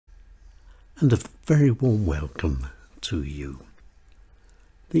and a very warm welcome to you.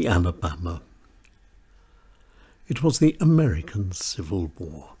 The Alabama. It was the American Civil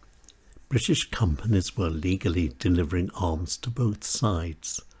War. British companies were legally delivering arms to both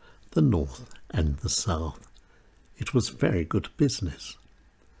sides, the North and the South. It was very good business.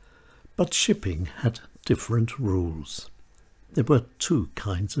 But shipping had different rules. There were two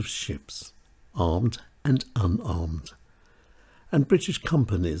kinds of ships, armed and unarmed, and British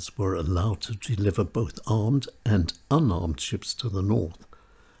companies were allowed to deliver both armed and unarmed ships to the north,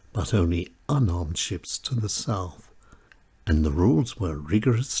 but only unarmed ships to the south, and the rules were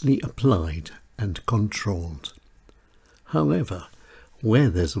rigorously applied and controlled. However, where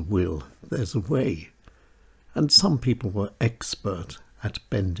there's a will, there's a way, and some people were expert at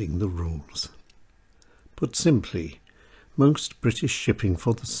bending the rules. Put simply, most British shipping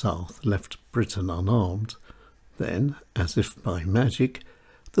for the south left Britain unarmed. Then, as if by magic,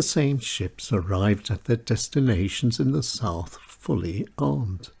 the same ships arrived at their destinations in the south fully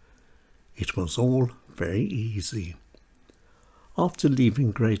armed. It was all very easy. After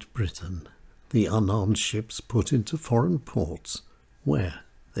leaving Great Britain, the unarmed ships put into foreign ports where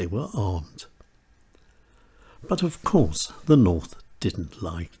they were armed. But of course the North didn't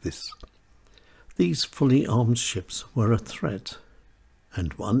like this. These fully armed ships were a threat,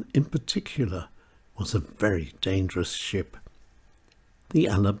 and one in particular was a very dangerous ship, the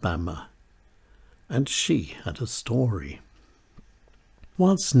Alabama, and she had a story.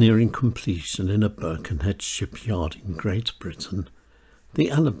 Whilst nearing completion in a Birkenhead shipyard in Great Britain,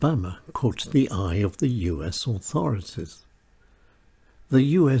 the Alabama caught the eye of the US authorities. The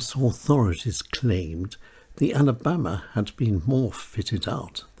US authorities claimed the Alabama had been more fitted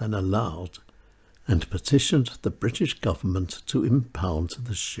out than allowed, and petitioned the British government to impound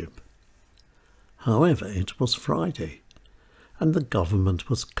the ship. However, it was Friday, and the government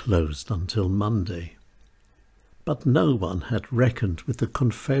was closed until Monday. But no one had reckoned with the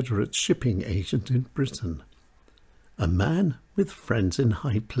Confederate shipping agent in Britain, a man with friends in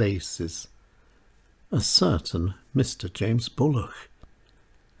high places, a certain Mr. James Bulloch.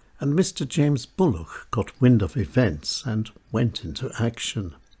 And Mr. James Bulloch got wind of events and went into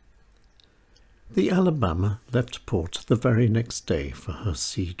action. The Alabama left port the very next day for her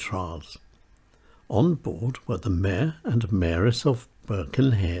sea trials. On board were the Mayor and Mayoress of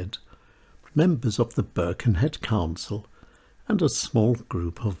Birkenhead, members of the Birkenhead Council, and a small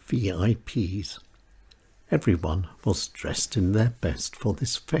group of VIPs. Everyone was dressed in their best for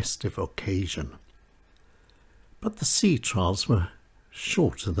this festive occasion. But the sea trials were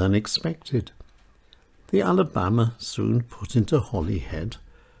shorter than expected. The Alabama soon put into Holyhead,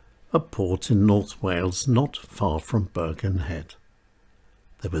 a port in North Wales not far from Birkenhead.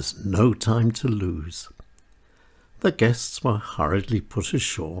 There was no time to lose. The guests were hurriedly put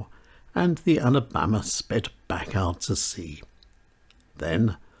ashore, and the Alabama sped back out to sea.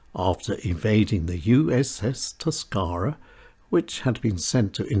 Then, after evading the USS Tuscara, which had been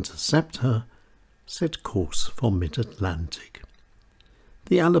sent to intercept her, set course for mid-Atlantic.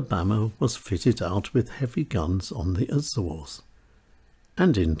 The Alabama was fitted out with heavy guns on the Azores,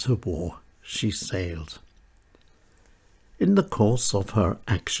 and into war she sailed. In the course of her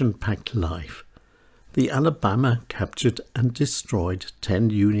action-packed life, the Alabama captured and destroyed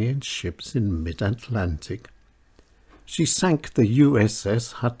 10 Union ships in mid-Atlantic. She sank the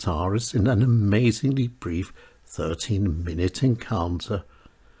USS Hatteras in an amazingly brief 13-minute encounter,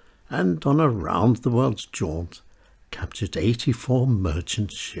 and on a round-the-world jaunt captured 84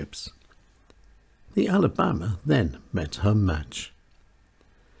 merchant ships. The Alabama then met her match.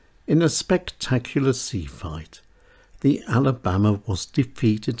 In a spectacular sea fight, the Alabama was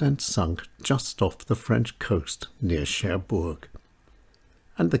defeated and sunk just off the French coast near Cherbourg,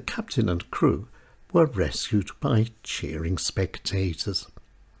 and the captain and crew were rescued by cheering spectators.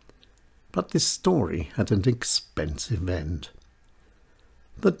 But this story had an expensive end.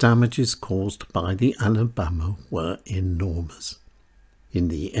 The damages caused by the Alabama were enormous. In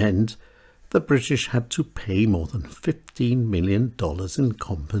the end, the British had to pay more than $15 million in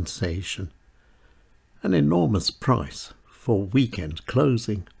compensation, an enormous price for weekend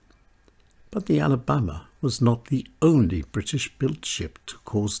closing. But the Alabama was not the only British-built ship to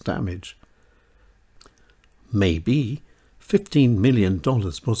cause damage. Maybe $15 million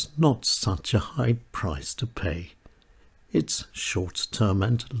was not such a high price to pay. It's short-term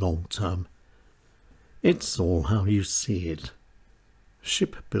and long-term. It's all how you see it.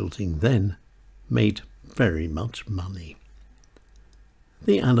 Shipbuilding then made very much money.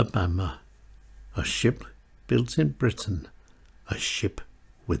 The Alabama, a ship built in Britain, a ship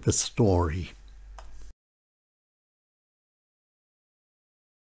with a story.